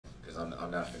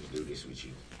I'm not finna do this with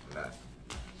you. I'm not.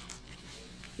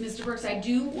 Mr. Brooks, I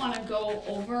do want to go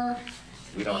over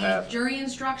We don't the have. jury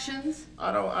instructions.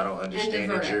 I don't understand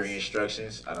the jury verdicts.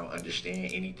 instructions. I don't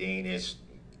understand anything that's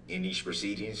in these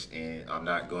proceedings, and I'm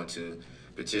not going to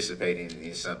participate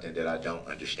in something that I don't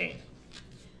understand.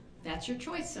 That's your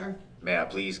choice, sir. May I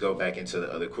please go back into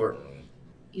the other courtroom?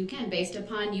 You can, based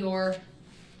upon your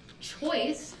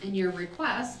choice and your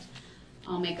request,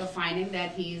 I'll make a finding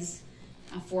that he's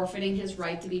forfeiting his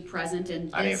right to be present in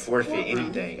this I didn't forfeit courtroom.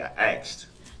 anything. I asked.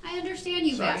 I understand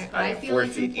you've So asked, but I didn't feel it's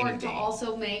forfeit important anything. to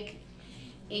also make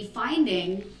a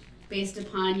finding based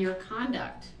upon your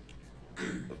conduct.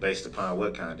 Based upon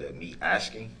what conduct? Me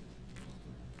asking?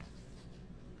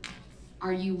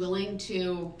 Are you willing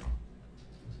to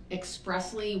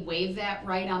expressly waive that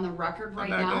right on the record right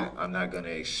now? I'm not gonna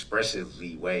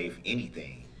expressively waive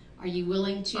anything. Are you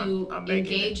willing to I'm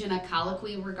making engage in a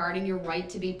colloquy regarding your right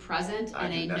to be present I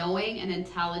and do a not. knowing and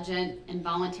intelligent and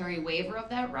voluntary waiver of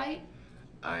that right?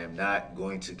 I am not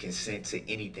going to consent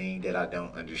to anything that I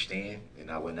don't understand,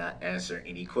 and I will not answer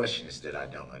any questions that I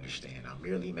don't understand. I'm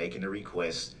merely making a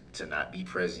request to not be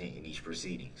present in these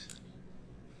proceedings.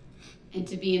 And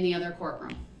to be in the other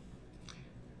courtroom?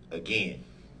 Again,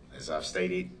 as I've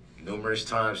stated numerous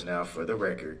times now for the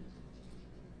record,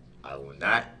 I will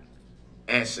not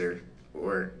answer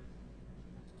or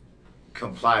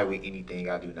comply with anything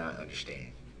I do not understand.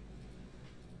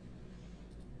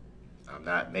 I'm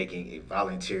not making a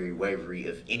voluntary waiver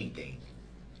of anything.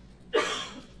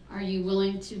 Are you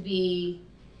willing to be,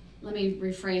 let me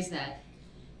rephrase that.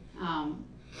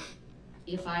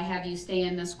 If I have you stay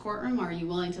in this courtroom, are you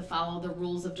willing to follow the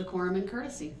rules of decorum and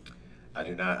courtesy? I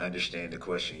do not understand the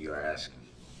question you are asking.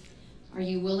 Are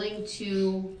you willing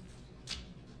to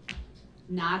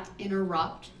not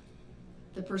interrupt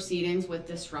the proceedings with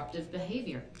disruptive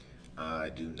behavior? I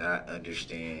do not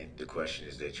understand the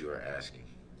questions that you are asking.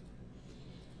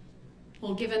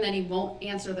 Well, given that he won't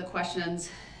answer the questions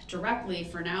directly,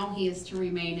 for now he is to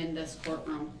remain in this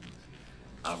courtroom.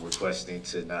 I'm requesting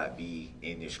to not be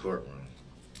in this courtroom.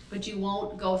 But you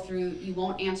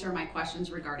won't answer my questions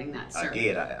regarding that, sir. I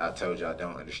did. I told you I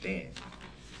don't understand.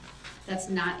 That's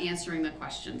not answering the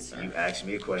question, sir. You asked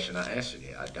me a question, I answered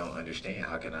it. I don't understand.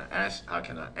 How can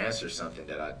I answer something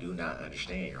that I do not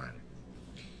understand, Your Honor?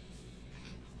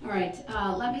 All right,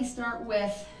 let me start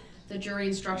with the jury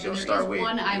instruction. You There is gonna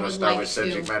one I would start like with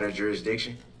subject to. matter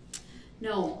jurisdiction?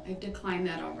 No, I've declined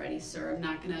that already, sir. I'm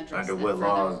not going to address Under that what further.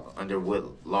 law? Under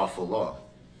what lawful law?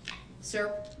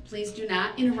 Sir, please do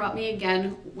not interrupt me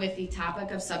again with the topic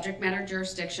of subject matter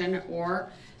jurisdiction, or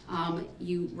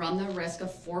you run the risk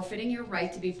of forfeiting your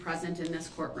right to be present in this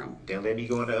courtroom. Then let me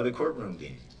go in the other courtroom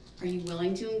then. Are you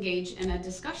willing to engage in a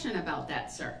discussion about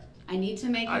that, sir? I need to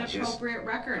make an appropriate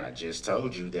record. I just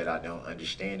told you that I don't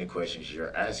understand the questions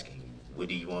you're asking. What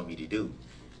do you want me to do?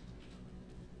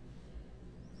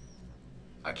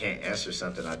 I can't answer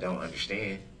something I don't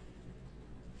understand.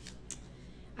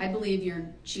 I believe you're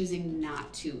choosing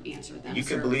not to answer them, You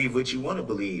sir. can believe what you want to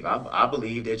believe. I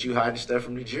believe that you hiding stuff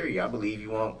from the jury. I believe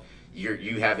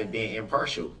you haven't been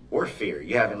impartial or fair.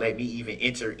 You haven't let me even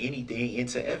enter anything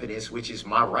into evidence, which is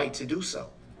my right to do so.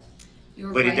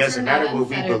 Your But it rights doesn't are not matter what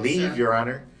we unfettered, believe, sir. Your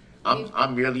Honor.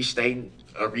 I'm merely stating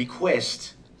a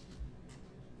request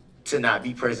to not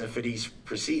be present for these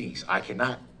proceedings. I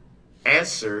cannot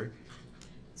answer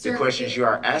the Sir, questions you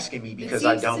are asking me because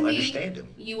I don't understand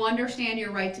them. You understand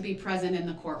your right to be present in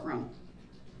the courtroom.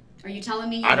 Are you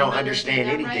telling me you I don't understand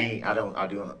that anything.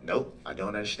 right? Nope. I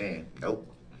don't understand. Nope.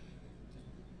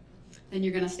 Then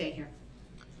you're going to stay here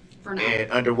for now.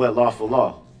 And under what lawful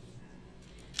law?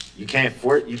 You can't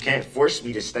force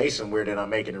me to stay somewhere that I'm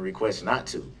making a request not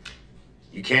to.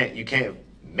 You can't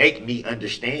make me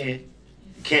understand.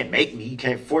 You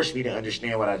can't force me to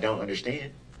understand what I don't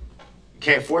understand. You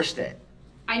can't force that.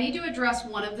 I need to address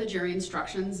one of the jury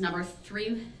instructions, number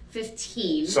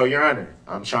 315. So, Your Honor,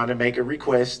 I'm trying to make a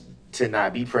request to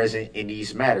not be present in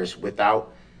these matters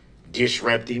without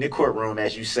disrupting the courtroom,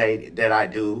 as you say that I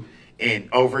do, and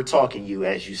over talking you,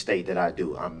 as you state that I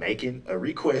do. I'm making a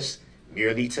request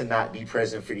merely to not be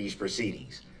present for these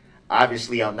proceedings.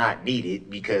 Obviously, I'm not needed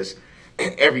because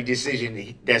every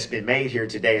decision that's been made here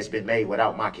today has been made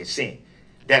without my consent.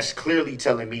 That's clearly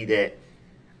telling me that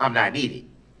I'm not needed.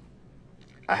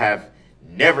 I have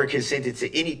never consented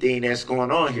to anything that's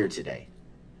going on here today.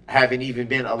 I haven't even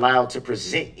been allowed to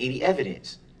present any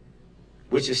evidence,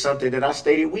 which is something that I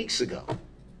stated weeks ago.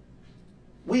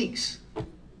 Weeks.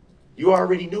 You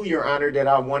already knew, Your Honor, that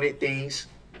I wanted things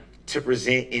to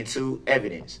present into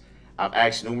evidence. I've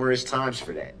asked numerous times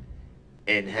for that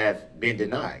and have been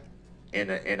denied.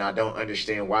 And I don't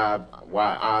understand why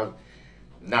I've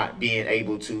not being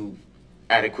able to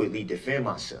adequately defend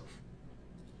myself.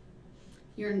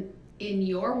 In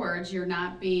your words, you're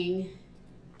not being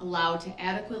allowed to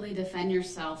adequately defend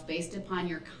yourself based upon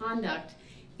your conduct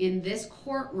in this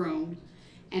courtroom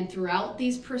and throughout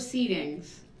these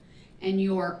proceedings, and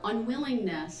your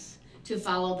unwillingness to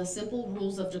follow the simple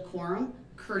rules of decorum,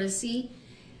 courtesy,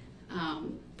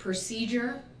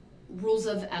 procedure, rules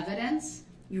of evidence.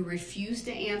 You refused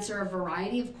to answer a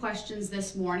variety of questions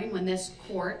this morning when this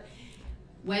court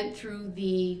went through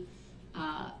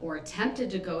or attempted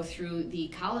to go through the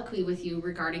colloquy with you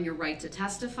regarding your right to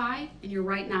testify and your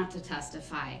right not to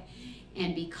testify.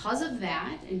 And because of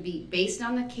that, and based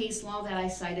on the case law that I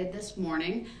cited this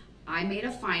morning, I made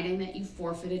a finding that you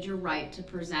forfeited your right to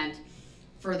present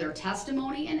further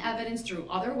testimony and evidence through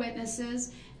other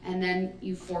witnesses, and then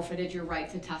you forfeited your right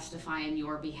to testify in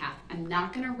your behalf. I'm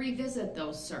not going to revisit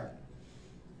those, sir.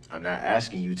 I'm not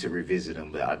asking you to revisit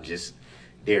them, but I'm just,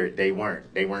 they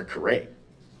weren't correct.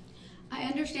 I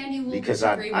understand you will because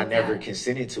disagree with I never that.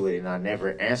 consented to it, and I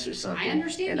never answered something. I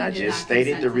understand and you I did just not stated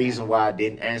consent the to reason that. why I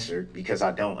didn't answer, because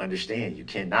I don't understand. You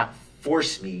cannot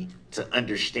force me to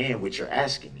understand what you're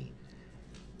asking me.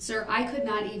 Sir, I could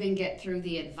not even get through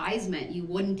the advisement. You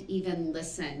wouldn't even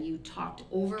listen. You talked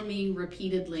over me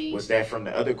repeatedly. Was that from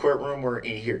the other courtroom or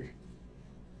in here?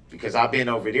 Because I've been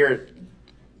over there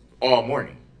all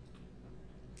morning.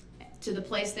 To the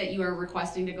place that you are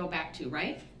requesting to go back to,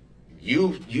 right?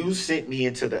 You sent me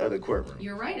into the other courtroom.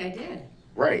 You're right, I did.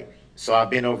 Right. So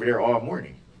I've been over there all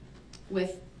morning.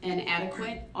 With an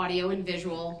adequate audio and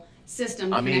visual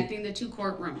system connecting the two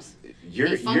courtrooms.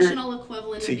 The functional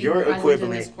equivalent of being present in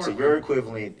this courtroom. To your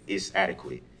equivalent is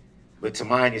adequate, but to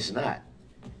mine it's not.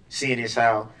 Seeing as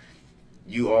how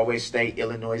you always state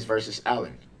Illinois versus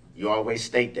Allen. You always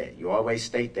state that. You always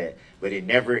state that. But it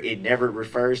never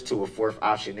refers to a fourth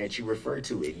option that you refer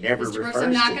to. It never refers to Mr. Brooks,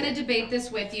 I'm not going to debate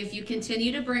this with you. If you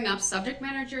continue to bring up subject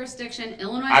matter jurisdiction,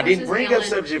 Illinois I versus didn't bring Allen, up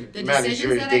subject the matter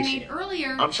decisions that I jurisdiction. made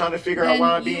earlier, I'm trying to figure out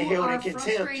why I'm being held in you are contempt.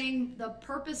 frustrating the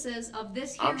purposes of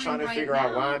this hearing I'm trying to right figure now,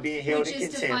 out why I'm being held in which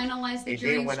is to contempt. finalize the And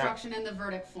jury then when instruction and the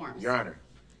verdict forms. Your Honor,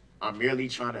 I'm merely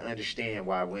trying to understand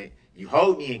why when you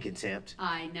hold me in contempt.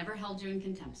 I never held you in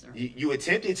contempt, sir. You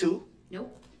attempted to.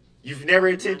 Nope. You've never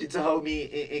attempted to hold me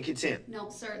in contempt. No,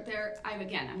 sir.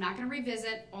 I'm not going to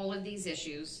revisit all of these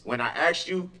issues. When I asked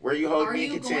you where you hold me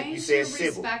in contempt, you said civil. Are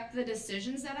you going to respect the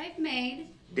decisions that I've made?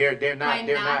 They're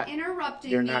not interrupting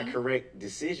They're me? not correct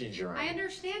decisions, Your Honor. I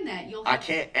understand that. I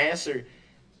can't answer.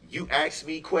 You asked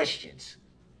me questions.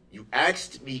 You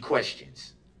asked me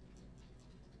questions.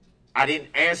 I didn't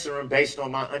answer them based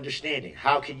on my understanding.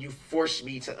 How can you force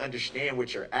me to understand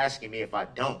what you're asking me if I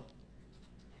don't?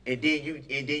 And then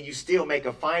you still make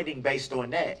a finding based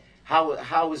on that.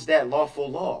 How is that lawful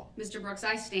law? Mr. Brooks,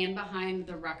 I stand behind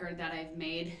the record that I've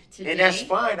made today. And that's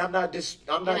fine. I'm not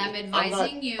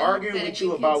arguing with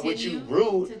you about what you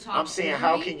rude. I'm saying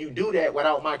how can you do that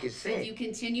without my consent? If you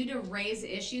continue to raise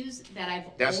issues that I've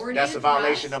already that's a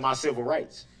violation addressed, of my civil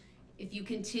rights. if you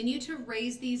continue to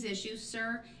raise these issues,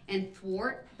 sir, and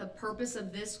thwart the purpose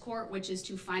of this court, which is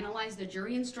to finalize the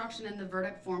jury instruction and the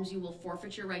verdict forms, you will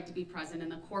forfeit your right to be present in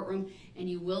the courtroom, and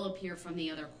you will appear from the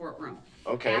other courtroom.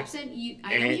 Okay. Absent you,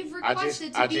 I know you've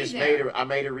requested to be there. I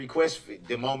made a request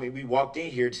the moment we walked in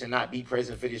here to not be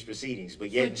present for these proceedings, but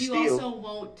yet But you also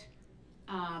won't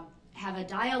have a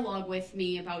dialogue with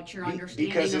me about your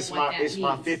understanding because of what that means. It's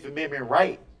my Fifth Amendment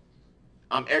right.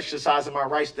 I'm exercising my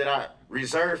rights that I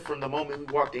reserved from the moment we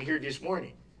walked in here this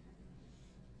morning.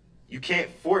 You can't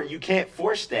force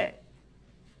that.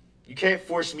 You can't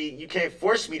force me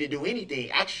to do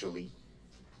anything, actually.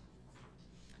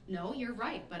 No, you're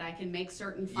right, but I can make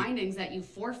certain findings that you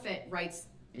forfeit rights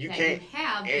you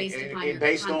have based upon your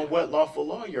based conduct. on what lawful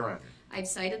law you're under? I've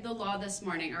cited the law this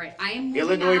morning. All right, I am moving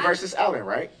Illinois on. versus Allen,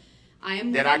 right? I am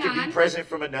moving that I can on. be present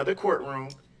from another courtroom.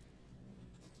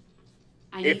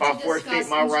 I need if I to forfeit discuss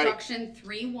my right. Instruction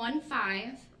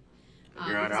 315.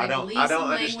 Your Honor, because I don't believe some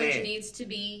understand. language needs to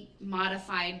be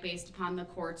modified based upon the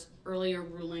court's earlier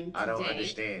ruling today. I don't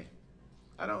understand.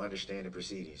 I don't understand the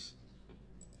proceedings.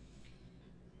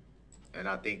 And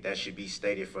I think that should be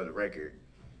stated for the record.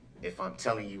 If I'm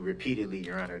telling you repeatedly,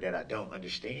 Your Honor, that I don't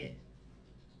understand.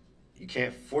 You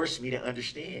can't force me to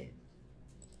understand.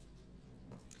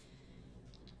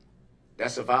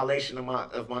 That's a violation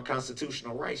of my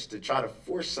constitutional rights to try to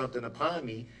force something upon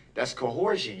me. That's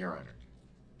coercion, Your Honor.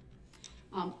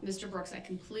 Mr. Brooks, I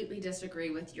completely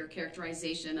disagree with your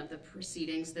characterization of the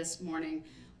proceedings this morning.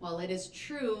 While it is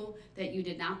true that you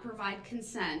did not provide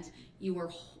consent, you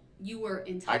You were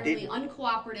entirely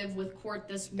uncooperative with court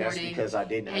this morning. That's because I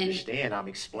didn't understand. I'm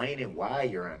explaining why,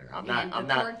 Your Honor. I'm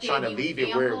not trying to leave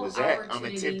it where it was at. I'm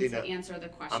attempting to answer the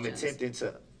questions. I'm attempting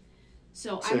to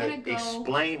I'm going to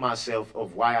explain myself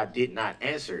of why I did not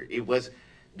answer. It was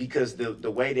because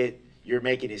the way that you're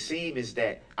making it seem is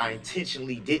that I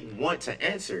intentionally didn't want to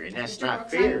answer, and that's Mr. not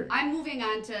Brooks, fair. I'm moving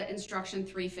on to instruction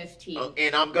 315.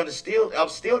 And I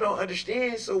still don't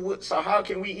understand. So how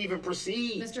can we even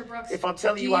proceed? Mr. Brooks, if I'm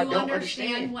telling you I don't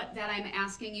understand that I'm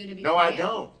asking you to be No, quiet? I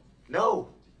don't. No,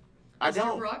 I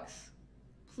don't. Mr. Brooks,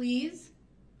 please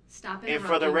stop interrupting And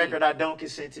for the me. record, I don't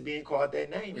consent to being called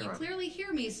that name, Your You Honor. clearly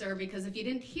hear me, sir, because if you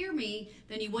didn't hear me,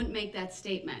 then you wouldn't make that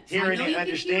statement. Hearing and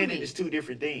understanding is two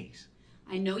different things.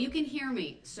 I know you can hear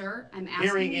me, sir. I'm asking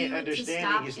Hearing you and to understanding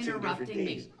stop is two different interrupting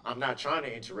things. me. I'm not trying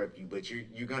to interrupt you, but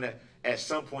you're gonna, at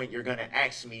some point, you're gonna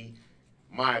ask me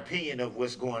my opinion of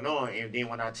what's going on, and then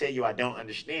when I tell you I don't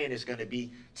understand, it's gonna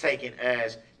be taken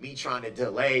as me trying to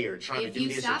delay or trying to do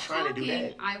this or trying to do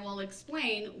that. I will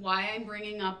explain why I'm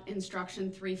bringing up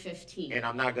instruction 315. And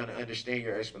I'm not gonna understand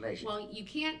your explanation. Well, you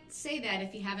can't say that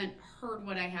if you haven't heard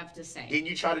what I have to say. Didn't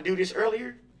you try to do this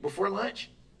earlier, before lunch?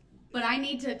 But I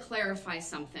need to clarify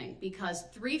something, because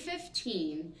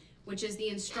 315, which is the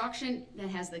instruction that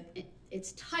has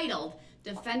it's titled,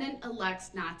 Defendant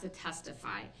Elects Not to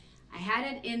Testify. I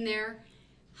had it in there.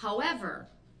 However,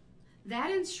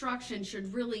 that instruction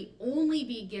should really only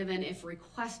be given if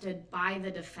requested by the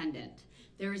defendant.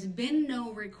 There has been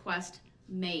no request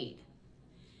made.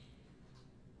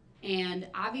 And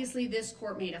obviously this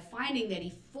court made a finding that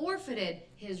he forfeited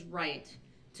his right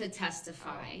to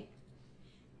testify.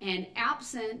 And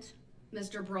absent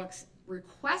Mr. Brooks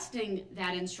requesting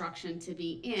that instruction to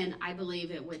be in, I believe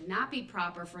it would not be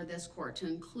proper for this court to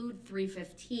include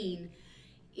 315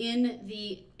 in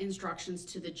the instructions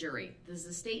to the jury. Does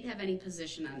the state have any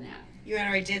position on that? Your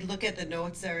Honor, I did look at the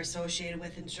notes that are associated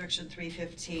with instruction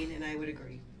 315, and I would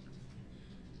agree.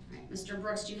 All right. Mr.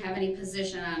 Brooks, do you have any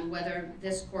position on whether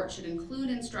this court should include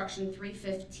instruction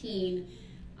 315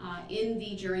 in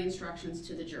the jury instructions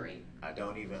to the jury? I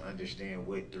don't even understand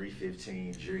what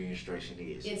 315 jury instruction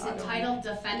is. It's entitled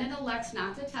Defendant Elects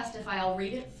Not to Testify. I'll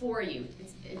read it for you.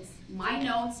 It's my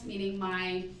notes, meaning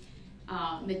my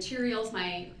materials,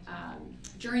 my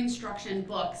jury instruction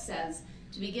book says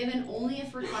to be given only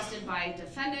if requested by a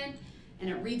defendant, and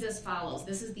it reads as follows.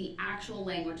 This is the actual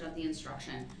language of the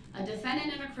instruction. A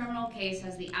defendant in a criminal case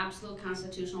has the absolute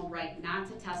constitutional right not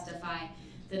to testify.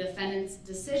 The defendant's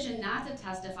decision not to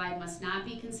testify must not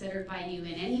be considered by you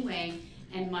in any way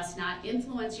and must not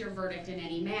influence your verdict in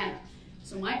any manner.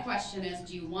 So my question is,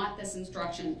 do you want this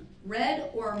instruction read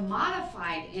or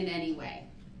modified in any way?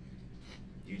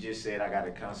 You just said I got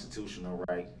a constitutional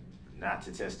right not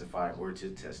to testify or to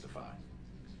testify.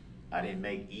 I didn't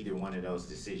make either one of those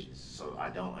decisions, so I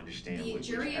don't understand. The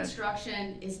jury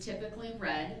instruction is typically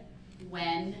read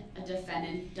when a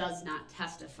defendant does not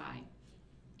testify.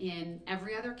 In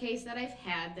every other case that I've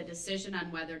had, the decision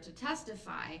on whether to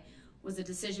testify was a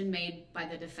decision made by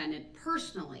the defendant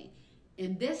personally.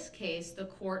 In this case, the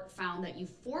court found that you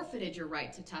forfeited your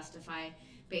right to testify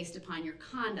based upon your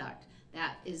conduct.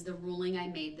 That is the ruling I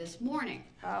made this morning.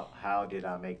 How did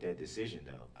I make that decision,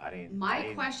 though? I didn't.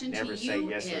 My question to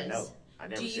you is,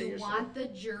 do you want the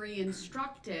jury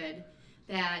instructed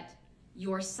that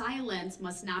your silence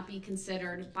must not be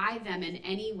considered by them in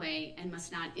any way and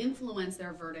must not influence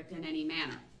their verdict in any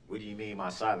manner? What do you mean my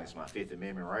silence? My Fifth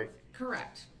Amendment right?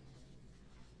 Correct.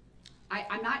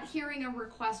 I'm not hearing a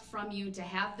request from you to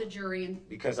have the jury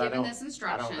given this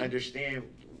instruction. I don't understand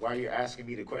why you're asking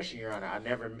me the question, Your Honor.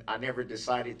 I never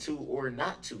decided to or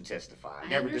not to testify. I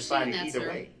never decided either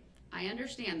way. I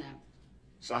understand that.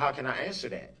 So how can I answer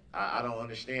that? I don't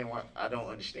understand why. I don't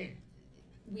understand.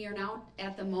 We are now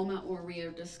at the moment where we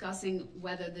are discussing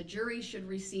whether the jury should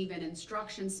receive an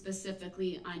instruction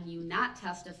specifically on you not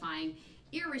testifying,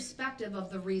 irrespective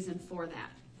of the reason for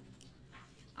that.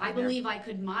 I believe I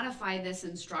could modify this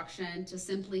instruction to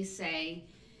simply say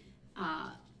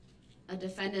a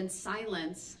defendant's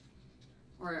silence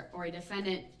or a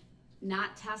defendant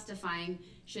not testifying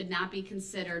should not be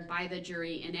considered by the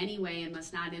jury in any way and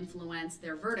must not influence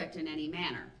their verdict in any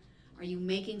manner. Are you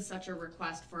making such a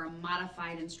request for a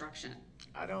modified instruction?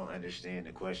 I don't understand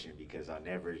the question because I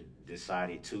never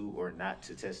decided to or not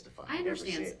to testify. I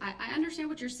understand. I understand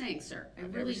what you're saying, sir. I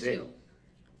really do.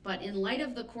 But in light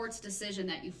of the court's decision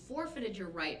that you forfeited your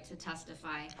right to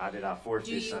testify, how did I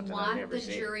forfeit something I never said?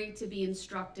 Do you want the jury to be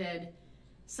instructed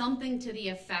something to the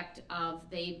effect of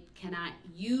they cannot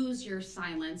use your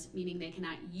silence, meaning they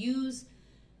cannot use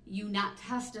you not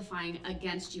testifying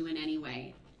against you in any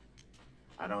way?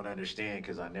 I don't understand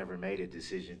because I never made a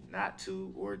decision not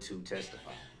to or to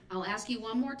testify. I'll ask you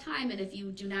one more time, and if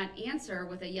you do not answer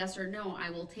with a yes or no,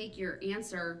 I will take your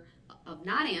answer of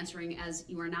not answering as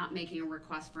you are not making a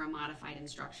request for a modified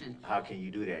instruction. How can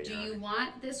you do that, Do Your you Honor?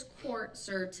 want this court,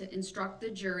 sir, to instruct the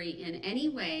jury in any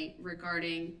way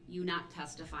regarding you not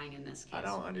testifying in this case? I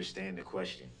don't understand the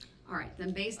question. All right,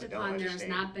 then based I don't upon there's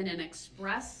understand. not been an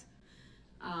express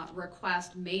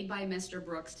request made by Mr.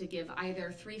 Brooks to give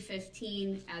either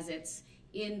 315 as it's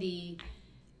in the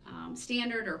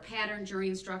standard or pattern jury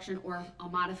instruction or a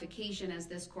modification as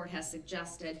this court has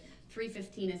suggested,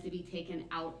 315 is to be taken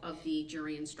out of the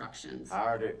jury instructions.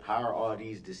 How are all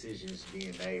these decisions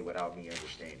being made without me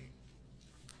understanding?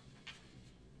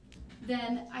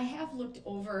 Then I have looked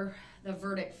over the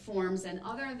verdict forms, and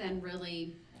other than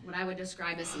really what I would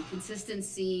describe as some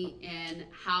consistency in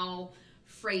how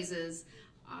phrases,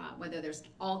 whether there's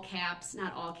all caps,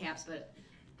 not all caps, but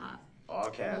All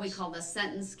caps. what we call the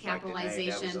sentence Like the name that was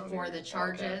capitalization on for there, the all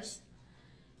charges.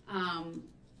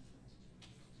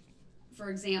 For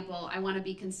example, I want to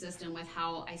be consistent with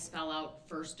how I spell out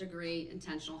first degree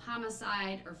intentional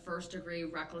homicide or first degree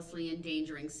recklessly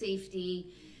endangering safety.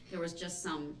 There was just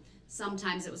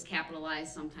sometimes it was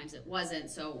capitalized, sometimes it wasn't.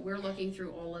 So we're looking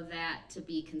through all of that to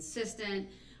be consistent.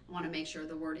 I want to make sure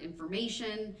the word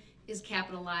information is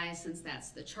capitalized since that's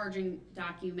the charging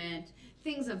document,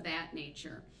 things of that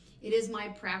nature. It is my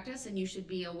practice, and you should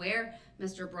be aware,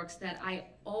 Mr. Brooks, that I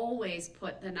always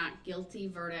put the not guilty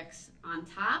verdicts on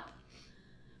top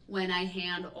when I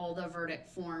hand all the verdict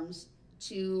forms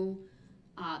to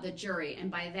the jury. And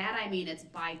by that I mean it's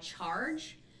by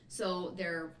charge. So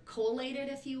they're collated,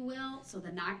 if you will. So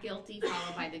the not guilty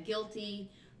followed by the guilty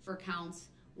for counts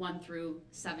 1 through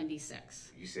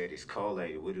 76. You said it's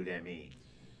collated. What do that mean?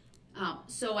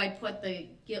 So I put the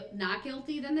not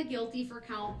guilty, then the guilty for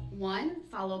count 1,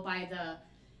 followed by the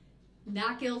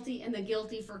not guilty and the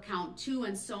guilty for count 2,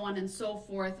 and so on and so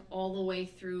forth, all the way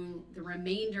through the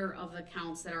remainder of the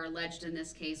counts that are alleged in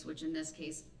this case, which in this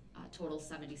case total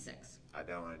 76. I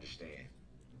don't understand.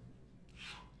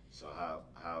 So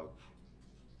how?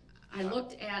 I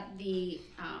looked at the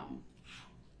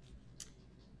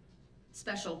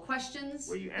special questions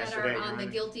Will you that answer are that, Your on the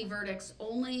Honor? guilty verdicts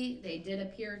only. They did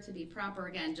appear to be proper.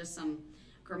 Again, just some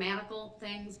grammatical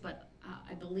things, but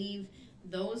I believe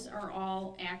those are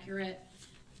all accurate.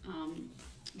 Can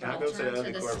I go to the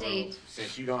other courtroom?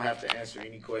 Since you don't have to answer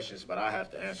any questions, but I have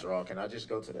to answer all, can I just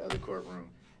go to the other courtroom?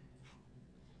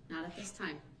 Not at this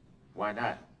time. Why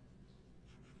not?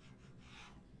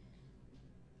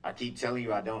 I keep telling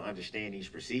you I don't understand these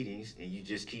proceedings, and you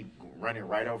just keep running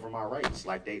right over my rights,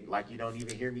 like you don't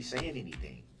even hear me saying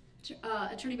anything.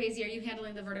 Attorney Basie, are you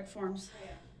handling the verdict forms? I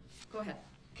am. Go ahead.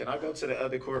 Can I go to the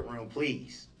other courtroom,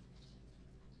 please?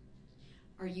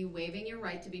 Are you waiving your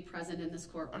right to be present in this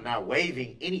I'm courtroom? not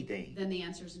waiving anything. Then the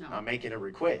answer is no. I'm making a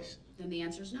request. Then the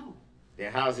answer is no.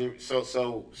 Then how's it? So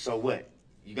what?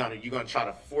 You gonna try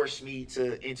to force me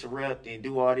to interrupt and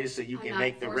do all this so you I'm can not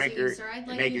make the forcing you, record sir. I'd and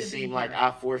like make you it to be seem like here.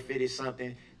 I forfeited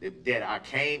something that I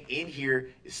came in here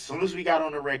as soon as we got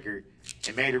on the record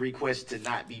and made a request to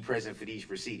not be present for these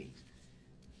proceedings.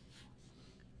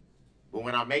 But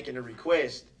when I'm making a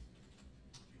request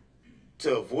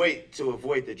to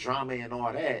avoid the drama and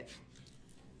all that,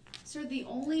 Sir, the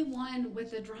only one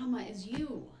with the drama is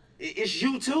you. it's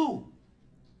you too.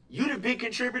 You the big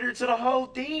contributor to the whole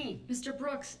thing. Mr.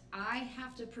 Brooks, I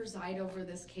have to preside over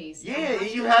this case. I Yeah, have and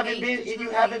to you haven't make been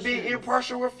determinations.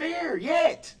 impartial or fair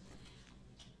yet.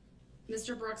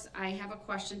 Mr. Brooks, I have a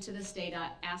question to the state.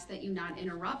 I ask that you not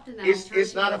interrupt, and then I'll turn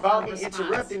It's to not you about for me a response.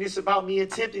 interrupting. It's about me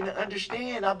attempting to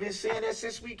understand. I've been saying that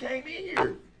since we came in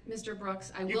here. Mr.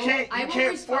 Brooks, I You will can't force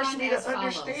respond me to as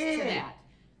follows to understand. that.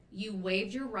 You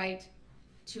waived your right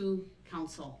to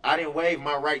counsel. I didn't waive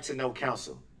my right to no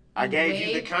counsel. I You gave you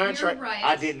the waived your contract. right.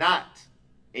 I did not.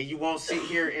 And you won't sit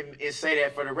here and say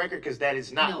that for the record because that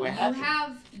is not No, what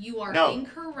happened. you are No.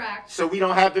 incorrect. So we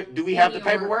don't have the, do we have the your-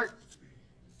 paperwork?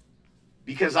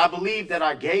 Because I believe that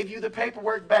I gave you the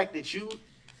paperwork back that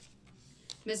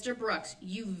Mr. Brooks,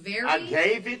 you I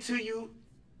gave it to you,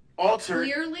 altered,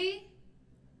 clearly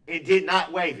and did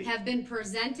not waive it. have been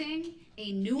presenting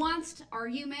a nuanced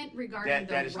argument regarding That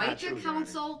the is right not to true, Your Honor.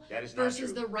 counsel That is not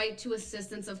versus true. the right to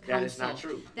assistance of counsel. That is not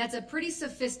true. That's a pretty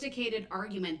sophisticated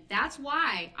argument. That's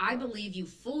why I believe you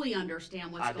fully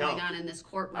understand what's I going don't. on in this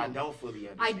courtroom. I don't fully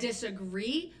understand. I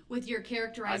disagree with your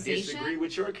characterization I disagree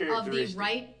with your of the characteristic.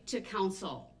 right to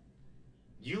counsel.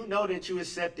 You know that you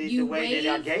accepted You the way that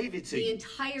I waived gave it to the you.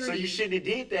 entirety. So you shouldn't have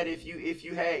did that if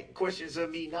you had questions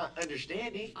of me not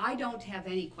understanding. I don't have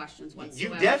any questions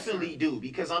whatsoever. You definitely sir. do,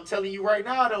 because I'm telling you right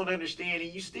now I don't understand,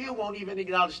 and you still won't even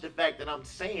acknowledge the fact that I'm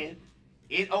saying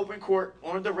in open court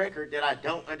on the record that I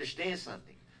don't understand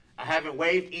something. I haven't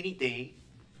waived anything.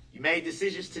 You made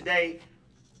decisions today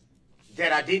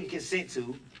that I didn't consent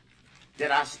to,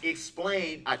 that I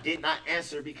explained I did not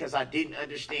answer because I didn't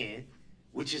understand,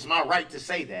 which is my right to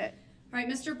say that. All right,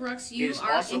 Mr. Brooks, It you is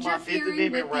are also my Fifth interfering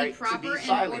Amendment with right the to be proper and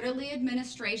silent. orderly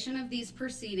administration of these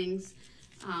proceedings.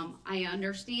 I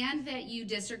understand that you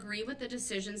disagree with the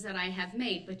decisions that I have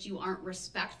made, but you aren't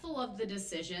respectful of the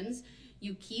decisions.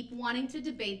 You keep wanting to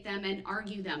debate them and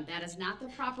argue them. That is not the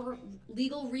proper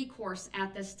legal recourse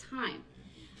at this time.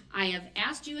 I have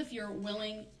asked you if you're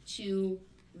willing to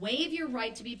waive your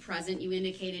right to be present. You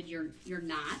indicated you're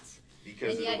not.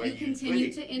 Because and of yet the way you continue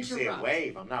put it. to You said interrupt.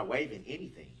 waive. I'm not waiving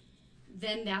anything.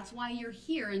 Then that's why you're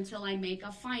here until I make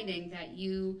a finding that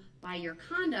you, by your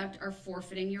conduct, are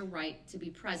forfeiting your right to be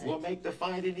present. Well, make the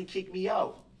finding and kick me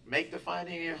out. Make the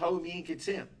finding and hold me in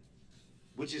contempt,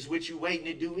 which is what you waiting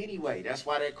to do anyway. That's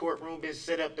why that courtroom been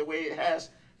set up the way it has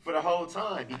for the whole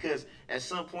time, because at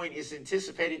some point it's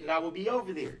anticipated that I will be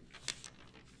over there.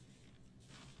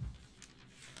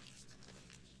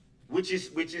 Which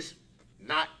is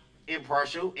not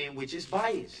impartial and which is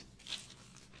biased.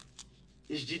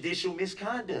 It's judicial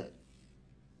misconduct.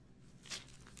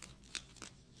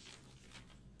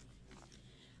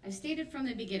 I've stated from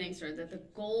the beginning, sir, that the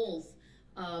goals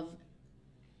of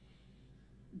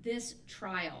this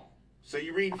trial. So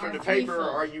you reading from Are the paper, or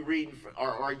threefold. are you reading, or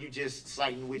are you just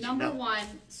citing what you know? Number one,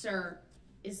 sir,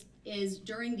 is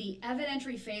during the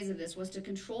evidentiary phase of this was to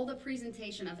control the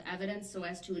presentation of evidence so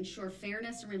as to ensure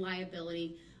fairness and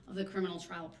reliability of the criminal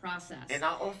trial process. And I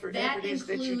offered That evidence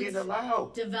that you includes didn't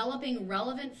allow. developing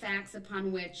relevant facts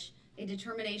upon which a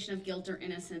determination of guilt or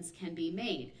innocence can be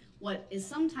made, what is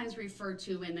sometimes referred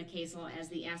to in the case law as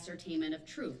the ascertainment of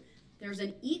truth. There's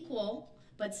an equal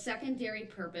but secondary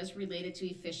purpose related to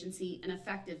efficiency and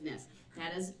effectiveness.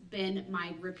 That has been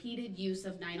my repeated use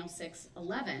of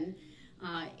 906.11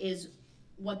 is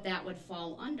what that would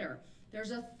fall under.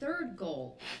 There's a third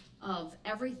goal of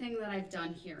everything that I've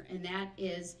done here, and that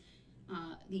is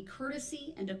the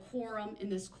courtesy and decorum in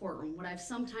this courtroom, what I've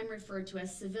sometimes referred to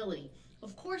as civility.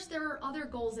 Of course, there are other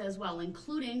goals as well,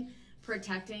 including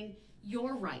protecting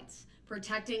your rights,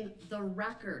 protecting the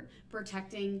record,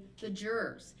 protecting the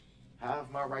jurors. How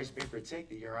have my rights been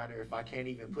protected, Your Honor, if I can't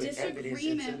even put evidence into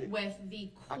Disagreement it? with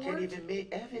the I can't court even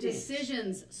make evidence.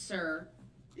 decisions, sir.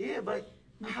 Yeah, but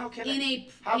how can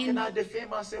In I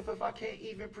defend myself if I can't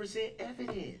even present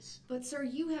evidence? But sir,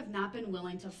 you have not been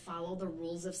willing to follow the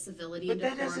rules of civility But and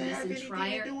that doesn't decorum have in anything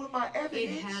trial. to do with my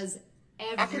evidence. It has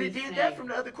everything. I could have did that from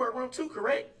the other courtroom too,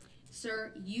 correct?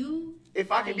 Sir, you.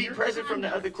 If I by can be your present from the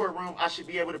conduct- other courtroom, I should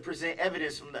be able to present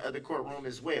evidence from the other courtroom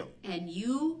as well. And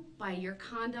you, by your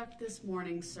conduct this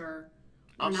morning, sir,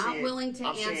 are I'm not saying- willing to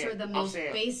I'm answer saying- the I'm most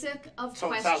saying basic of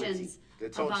Totality. questions The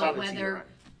about totality, Your whether Honor.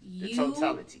 The you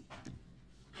totality.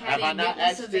 had Have I a not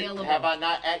witness asked? available. Have I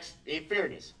not asked? In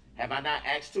fairness, have I not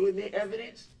asked to admit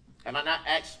evidence? Have I not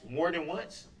asked more than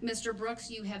once? Mr. Brooks,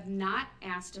 you have not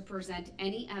asked to present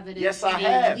any evidence. Yes, I in a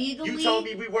have. legally You told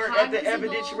me we weren't at the cognizable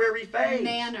evidentiary phase.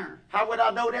 manner. How would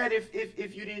I know that if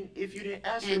you didn't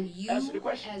answer And answer the you,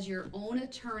 question? as your own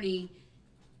attorney,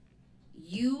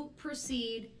 you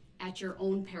proceed at your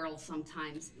own peril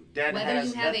sometimes. That Whether has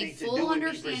you have a nothing to full do with me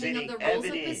understanding of the presenting rules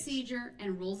of evidence. procedure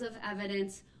and rules of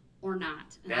evidence or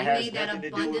not. And That I has made that nothing to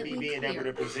do with abundantly me being clear. able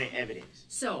to present evidence.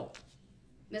 So,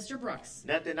 Mr. Brooks,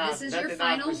 Nothing this is your I've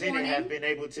final presented have warning. been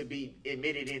able to be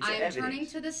admitted into I am evidence. turning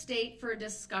to the state for a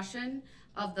discussion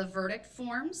of the verdict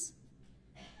forms.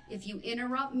 If you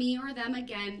interrupt me or them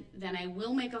again, then I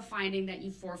will make a finding that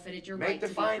you forfeited your Make right the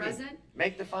to be finding. present,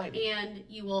 Make the finding. and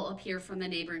you will appear from the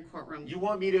neighboring courtroom. You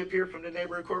want me to appear from the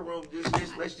neighboring courtroom?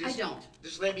 I don't.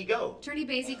 Just let me go. Attorney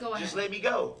Basie, go ahead. Just let me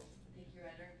go. Thank you, Your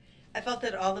Honor. I felt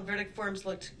that all the verdict forms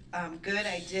looked good.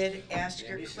 I did ask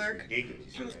your This is clerk.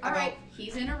 ridiculous. All right,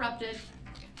 he's interrupted.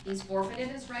 He's forfeited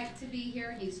his right to be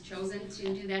here. He's chosen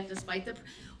to do that despite the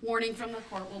warning from the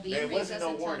court. Will be There in wasn't recess no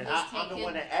until warning. he's I'm the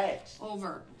one taken that asked.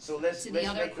 over So let's to the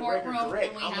other make the record courtroom, correct.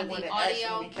 and we I'm have the one the that asked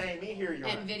audio when we came in here, Your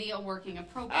and Honor. video working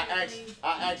appropriately.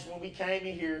 I asked when we came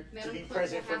in here to Madam be Clerk,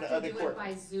 present we'll from the have other to do it by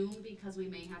court. Zoom because we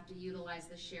may have to utilize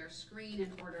the share screen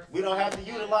in order. We don't have to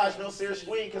utilize no serious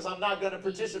screen because I'm not going to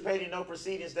participate in no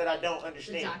proceedings that I don't The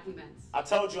understand. documents. I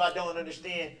told you I don't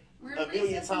understand We're a in million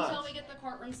recess until times. we get the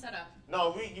courtroom set up.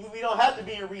 No, we don't have to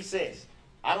be in recess.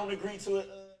 I don't agree to it.